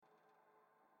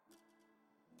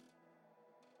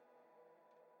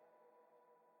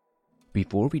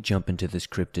Before we jump into this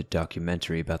cryptid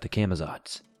documentary about the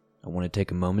Camazotz, I want to take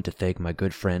a moment to thank my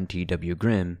good friend T.W.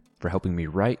 Grimm for helping me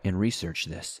write and research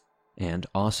this, and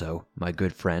also my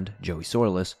good friend Joey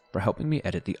Sorlis for helping me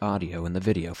edit the audio and the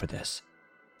video for this.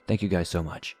 Thank you guys so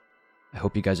much. I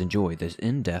hope you guys enjoy this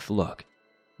in-depth look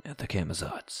at the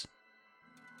Camazotz.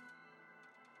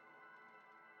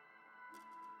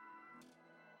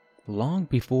 Long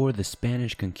before the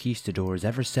Spanish conquistadors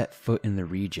ever set foot in the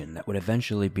region that would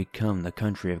eventually become the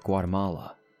country of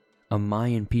Guatemala, a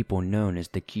Mayan people known as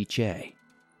the Quiche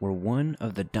were one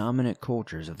of the dominant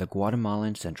cultures of the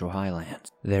Guatemalan Central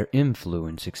Highlands. Their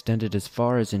influence extended as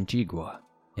far as Antigua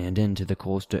and into the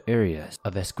coastal areas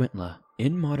of Escuintla.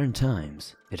 In modern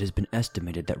times, it has been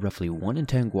estimated that roughly 1 in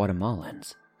 10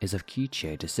 Guatemalans is of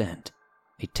Quiche descent,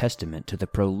 a testament to the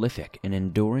prolific and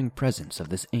enduring presence of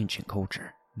this ancient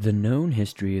culture. The known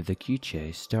history of the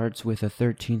Quiche starts with a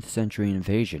 13th century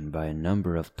invasion by a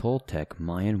number of Toltec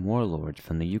Mayan warlords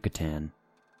from the Yucatan.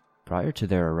 Prior to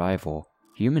their arrival,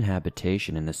 human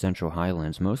habitation in the Central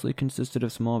Highlands mostly consisted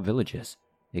of small villages,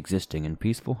 existing in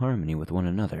peaceful harmony with one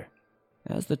another.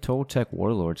 As the Toltec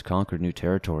warlords conquered new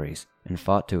territories and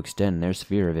fought to extend their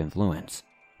sphere of influence,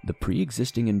 the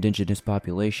pre-existing indigenous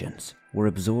populations were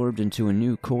absorbed into a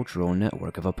new cultural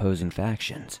network of opposing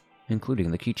factions,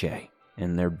 including the Quiche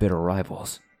and their bitter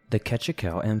rivals, the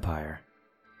Quetzalcoatl Empire.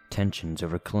 Tensions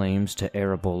over claims to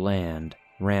arable land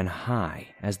ran high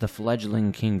as the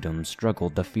fledgling kingdom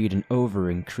struggled to feed an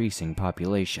ever-increasing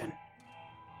population.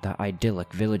 The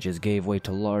idyllic villages gave way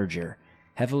to larger,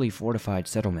 heavily fortified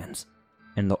settlements,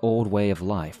 and the old way of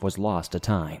life was lost to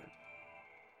time.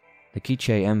 The Quiche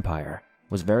Empire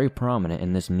was very prominent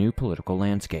in this new political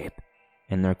landscape,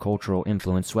 and their cultural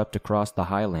influence swept across the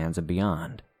highlands and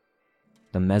beyond.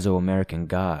 The Mesoamerican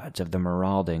gods of the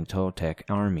marauding Toltec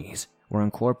armies were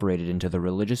incorporated into the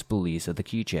religious beliefs of the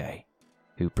Quiche,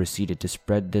 who proceeded to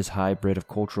spread this hybrid of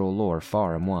cultural lore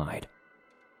far and wide.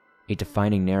 A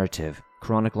defining narrative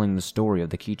chronicling the story of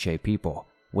the Quiche people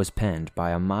was penned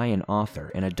by a Mayan author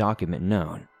in a document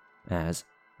known as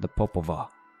the Popol Vuh,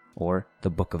 or the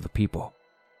Book of the People,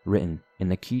 written in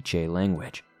the Quiche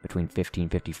language between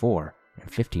 1554 and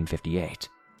 1558.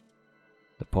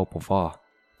 The Popol Vuh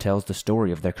tells the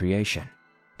story of their creation,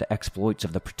 the exploits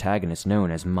of the protagonists known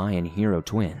as Mayan hero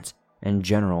twins, and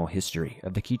general history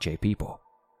of the Quiche people.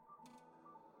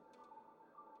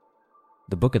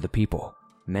 The Book of the People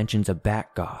mentions a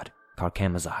bat god called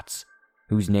Camazotz,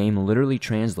 whose name literally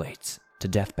translates to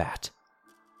death bat.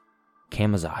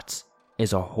 Camazotz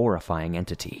is a horrifying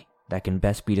entity that can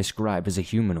best be described as a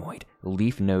humanoid,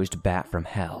 leaf-nosed bat from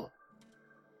hell.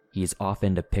 He is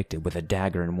often depicted with a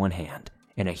dagger in one hand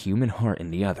and a human heart in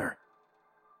the other.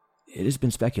 It has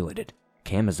been speculated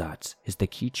Camazotz is the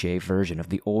Quiche version of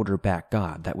the older bat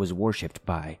god that was worshipped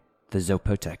by the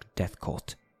Zapotec death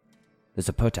cult. The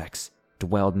Zapotecs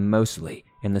dwelled mostly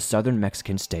in the southern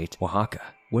Mexican state Oaxaca,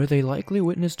 where they likely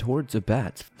witnessed hordes of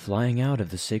bats flying out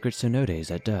of the sacred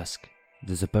cenotes at dusk.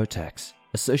 The Zapotecs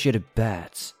associated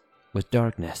bats with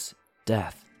darkness,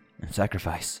 death, and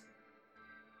sacrifice.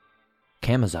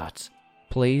 Camazotz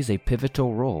plays a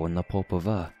pivotal role in the Popol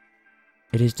Vuh.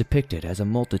 It is depicted as a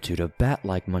multitude of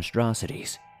bat-like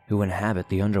monstrosities who inhabit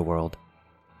the underworld.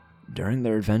 During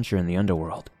their adventure in the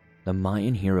underworld, the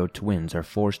Mayan hero twins are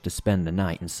forced to spend the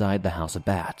night inside the House of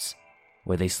Bats,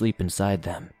 where they sleep inside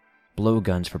them,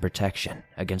 blowguns for protection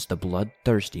against the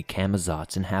bloodthirsty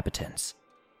Camazotz inhabitants.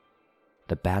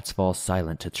 The bats fall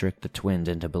silent to trick the twins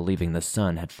into believing the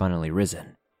sun had finally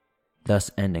risen,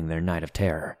 thus ending their night of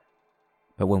terror.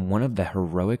 But when one of the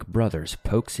heroic brothers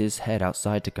pokes his head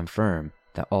outside to confirm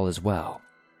that all is well,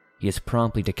 he is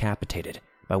promptly decapitated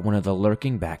by one of the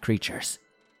lurking bat creatures.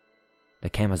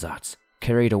 The Camazotz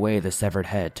carried away the severed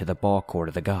head to the ball court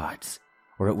of the gods,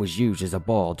 where it was used as a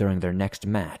ball during their next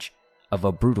match of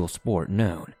a brutal sport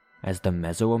known as the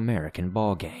Mesoamerican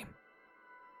ball game.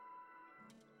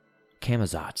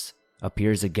 Camazotz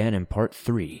appears again in Part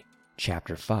 3,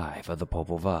 Chapter 5 of the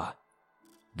Popol Vuh,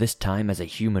 this time as a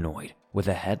humanoid with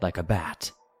a head like a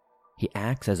bat. He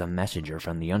acts as a messenger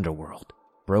from the underworld,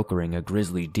 brokering a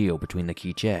grisly deal between the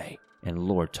Quiche and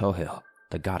Lord Tohil,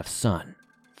 the god of sun,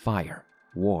 fire,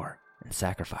 war, and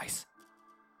sacrifice.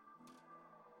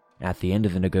 At the end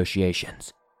of the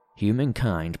negotiations,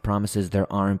 humankind promises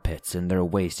their armpits and their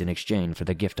waist in exchange for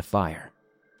the gift of fire,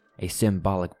 a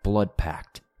symbolic blood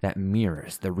pact that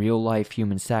mirrors the real-life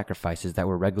human sacrifices that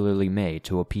were regularly made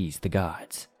to appease the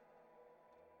gods.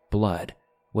 Blood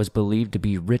was believed to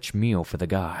be rich meal for the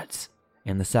gods,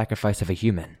 and the sacrifice of a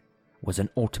human was an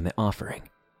ultimate offering.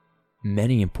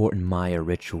 Many important Maya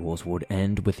rituals would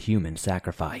end with human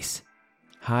sacrifice.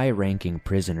 high-ranking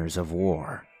prisoners of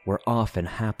war were often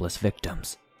hapless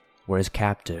victims, whereas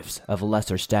captives of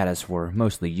lesser status were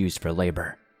mostly used for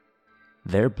labor.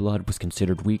 Their blood was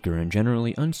considered weaker and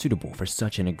generally unsuitable for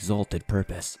such an exalted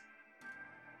purpose.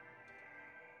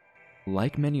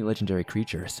 Like many legendary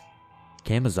creatures,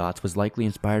 Camazotz was likely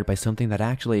inspired by something that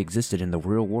actually existed in the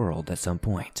real world at some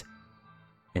point.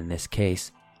 In this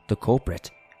case, the culprit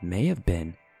may have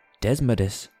been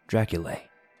Desmodus draculae,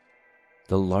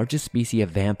 the largest species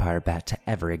of vampire bat to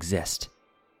ever exist.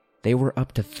 They were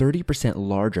up to 30%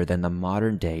 larger than the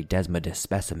modern-day Desmodus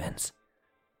specimens.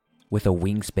 With a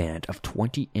wingspan of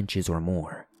 20 inches or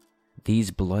more, these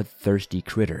bloodthirsty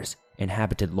critters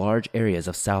inhabited large areas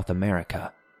of South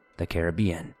America, the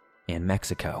Caribbean, and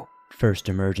Mexico, first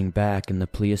emerging back in the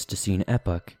Pleistocene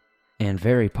epoch, and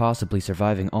very possibly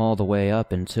surviving all the way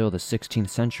up until the 16th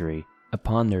century.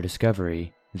 Upon their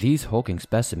discovery, these hulking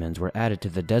specimens were added to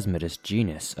the Desmodus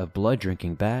genus of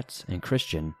blood-drinking bats and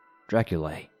Christian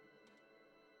Draculae,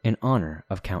 in honor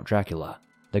of Count Dracula,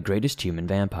 the greatest human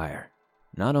vampire.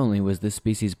 Not only was this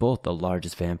species both the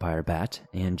largest vampire bat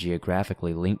and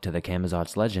geographically linked to the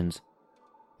Camazotz legends,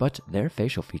 but their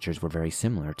facial features were very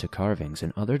similar to carvings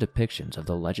and other depictions of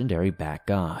the legendary bat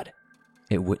god.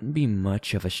 It wouldn't be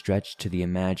much of a stretch to the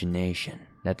imagination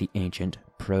that the ancient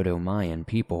Proto-Mayan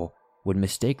people would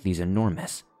mistake these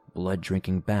enormous,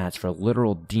 blood-drinking bats for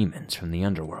literal demons from the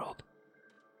underworld.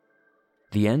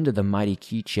 The end of the mighty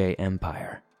Quiche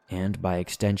Empire, and by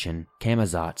extension,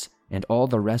 Camazotz, and all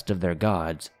the rest of their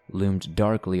gods, loomed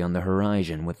darkly on the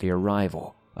horizon with the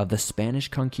arrival of the Spanish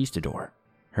conquistador,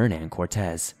 Hernan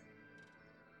Cortez.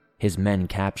 His men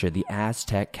captured the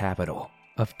Aztec capital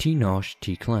of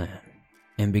Tenochtitlan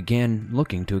and began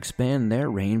looking to expand their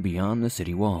reign beyond the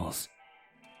city walls.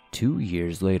 2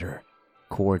 years later,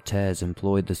 Cortez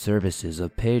employed the services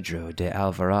of Pedro de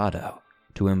Alvarado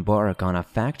to embark on a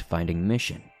fact-finding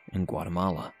mission in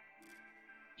Guatemala.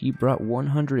 He brought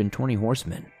 120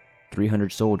 horsemen,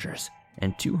 300 soldiers,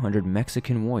 and 200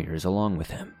 Mexican warriors along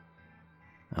with him.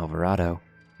 Alvarado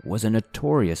was a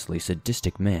notoriously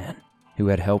sadistic man who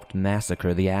had helped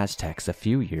massacre the Aztecs a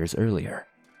few years earlier.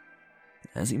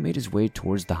 As he made his way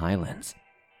towards the highlands,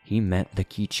 he met the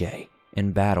Quiche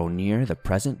in battle near the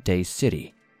present-day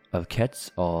city of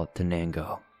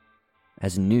Quetzaltenango.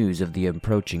 As news of the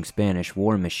approaching Spanish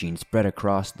war machine spread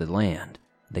across the land,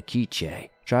 the Quiche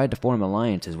tried to form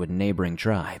alliances with neighboring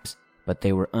tribes, but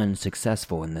they were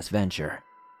unsuccessful in this venture.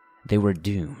 They were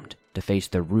doomed to face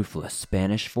the ruthless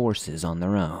Spanish forces on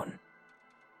their own.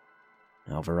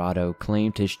 Alvarado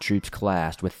claimed his troops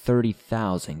clashed with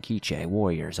 30,000 Quiche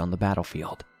warriors on the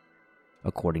battlefield.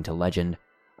 According to legend,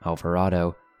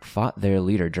 Alvarado fought their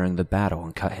leader during the battle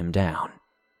and cut him down.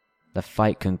 The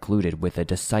fight concluded with a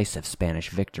decisive Spanish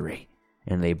victory,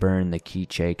 and they burned the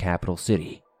Quiche capital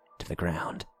city to the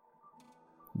ground.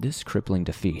 This crippling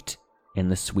defeat, and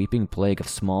the sweeping plague of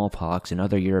smallpox and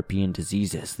other European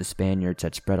diseases the Spaniards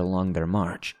had spread along their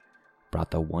march,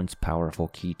 brought the once powerful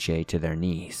Quiche to their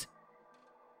knees.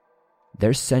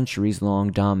 Their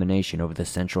centuries-long domination over the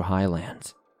Central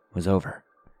Highlands was over,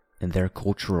 and their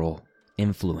cultural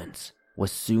influence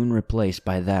was soon replaced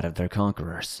by that of their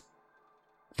conquerors.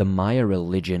 The Maya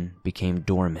religion became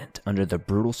dormant under the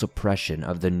brutal suppression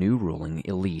of the new ruling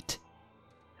elite.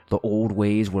 The old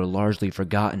ways were largely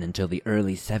forgotten until the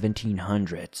early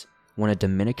 1700s, when a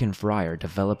Dominican friar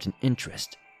developed an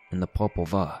interest in the Popol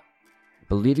Vuh.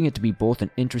 Believing it to be both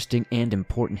an interesting and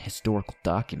important historical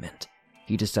document,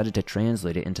 he decided to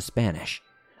translate it into Spanish,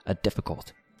 a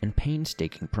difficult and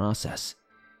painstaking process.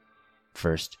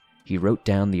 First, he wrote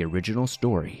down the original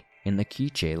story in the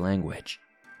Quiche language,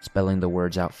 spelling the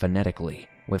words out phonetically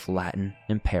with Latin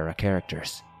and para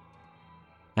characters.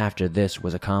 After this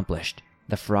was accomplished,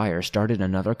 the friar started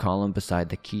another column beside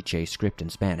the Quiche script in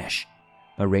Spanish,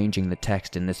 arranging the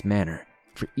text in this manner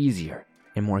for easier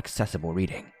and more accessible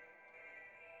reading.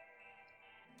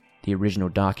 The original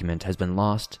document has been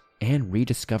lost and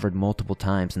rediscovered multiple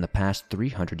times in the past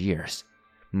 300 years,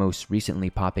 most recently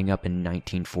popping up in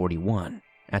 1941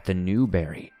 at the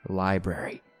Newberry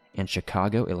Library in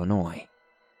Chicago, Illinois.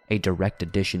 A direct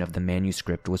edition of the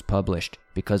manuscript was published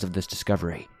because of this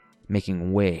discovery,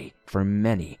 making way for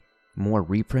many more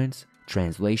reprints,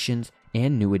 translations,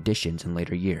 and new editions in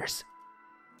later years.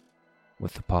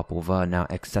 With the Popol Vuh now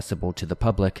accessible to the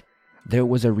public, there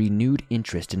was a renewed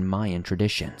interest in Mayan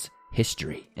traditions,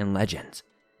 history, and legends,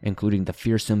 including the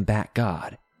fearsome bat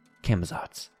god,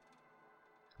 Camazotz.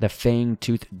 The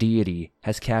fang-toothed deity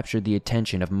has captured the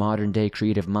attention of modern-day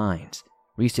creative minds,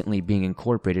 recently being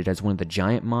incorporated as one of the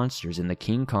giant monsters in the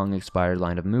King Kong-inspired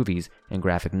line of movies and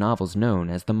graphic novels known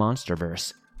as the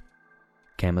Monsterverse.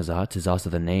 Camazotz is also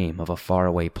the name of a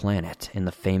faraway planet in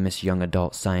the famous young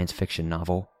adult science fiction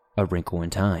novel, A Wrinkle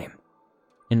in Time.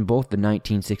 In both the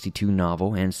 1962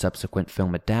 novel and subsequent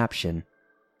film adaptation,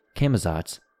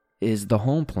 Camazotz is the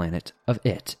home planet of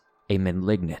It, a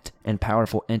malignant and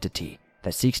powerful entity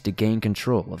that seeks to gain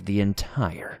control of the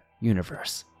entire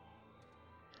universe.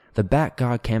 The bat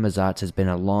god Camazotz has been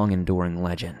a long-enduring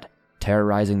legend,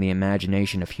 terrorizing the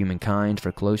imagination of humankind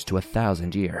for close to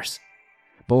 1,000 years.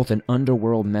 Both an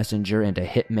underworld messenger and a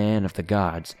hitman of the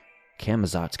gods,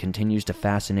 Camazotz continues to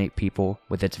fascinate people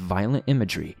with its violent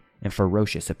imagery and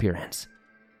ferocious appearance.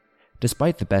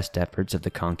 Despite the best efforts of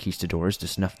the conquistadors to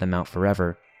snuff them out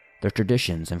forever, the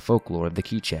traditions and folklore of the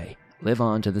Quiche live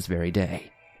on to this very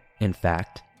day. In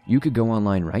fact, you could go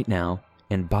online right now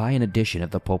and buy an edition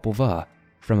of the Popol Vuh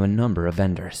from a number of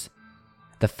vendors.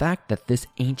 The fact that this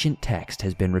ancient text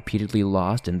has been repeatedly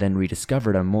lost and then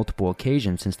rediscovered on multiple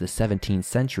occasions since the 17th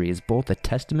century is both a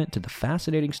testament to the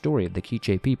fascinating story of the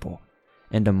Quiche people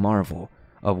and a marvel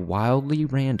of wildly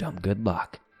random good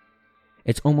luck.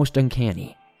 It's almost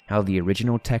uncanny how the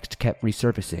original text kept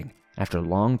resurfacing after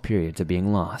long periods of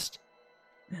being lost.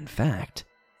 In fact,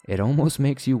 it almost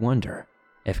makes you wonder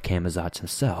if Camazotz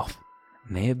himself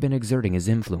may have been exerting his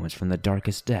influence from the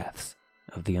darkest depths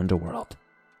of the underworld.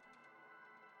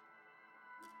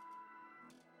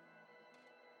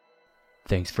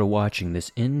 Thanks for watching this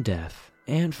in-depth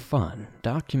and fun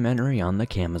documentary on the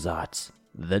Camazotz,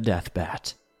 the Death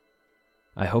Bat.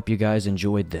 I hope you guys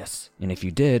enjoyed this, and if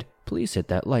you did, please hit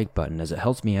that like button as it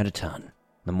helps me out a ton.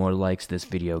 The more likes this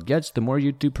video gets, the more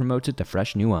YouTube promotes it to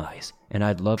fresh new eyes, and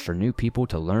I'd love for new people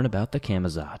to learn about the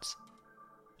Camazotz.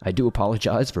 I do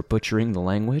apologize for butchering the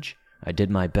language. I did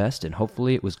my best, and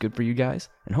hopefully it was good for you guys,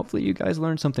 and hopefully you guys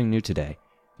learned something new today.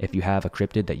 If you have a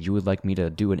cryptid that you would like me to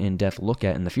do an in-depth look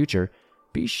at in the future,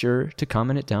 be sure to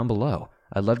comment it down below.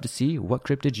 I'd love to see what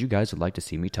cryptids you guys would like to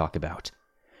see me talk about.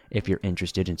 If you're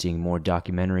interested in seeing more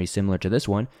documentaries similar to this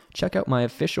one, check out my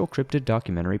official cryptid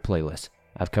documentary playlist.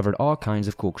 I've covered all kinds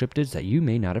of cool cryptids that you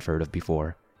may not have heard of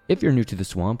before. If you're new to the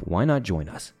swamp, why not join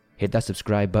us? Hit that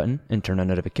subscribe button and turn on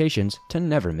notifications to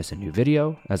never miss a new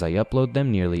video, as I upload them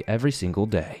nearly every single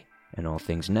day, and all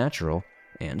things natural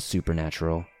and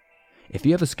supernatural. If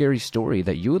you have a scary story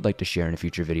that you would like to share in a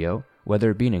future video,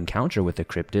 whether it be an encounter with a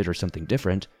cryptid or something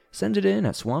different, send it in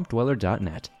at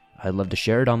swampdweller.net. I'd love to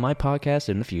share it on my podcast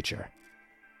in the future.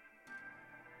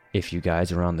 If you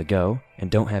guys are on the go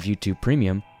and don't have YouTube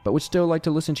Premium, but would still like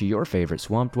to listen to your favorite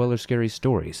Swamp Dweller scary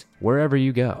stories wherever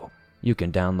you go, you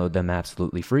can download them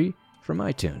absolutely free from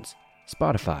iTunes,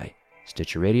 Spotify,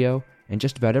 Stitcher Radio, and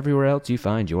just about everywhere else you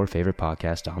find your favorite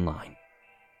podcast online.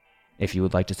 If you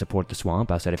would like to support the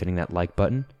Swamp outside of hitting that like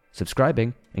button,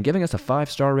 subscribing, and giving us a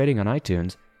 5-star rating on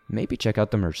iTunes, maybe check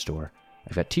out the merch store.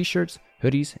 I've got t-shirts,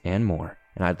 hoodies, and more,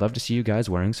 and I'd love to see you guys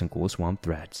wearing some cool Swamp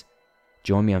threads.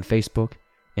 Join me on Facebook,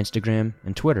 Instagram,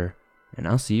 and Twitter, and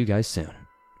I'll see you guys soon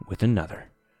with another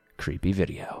creepy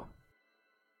video.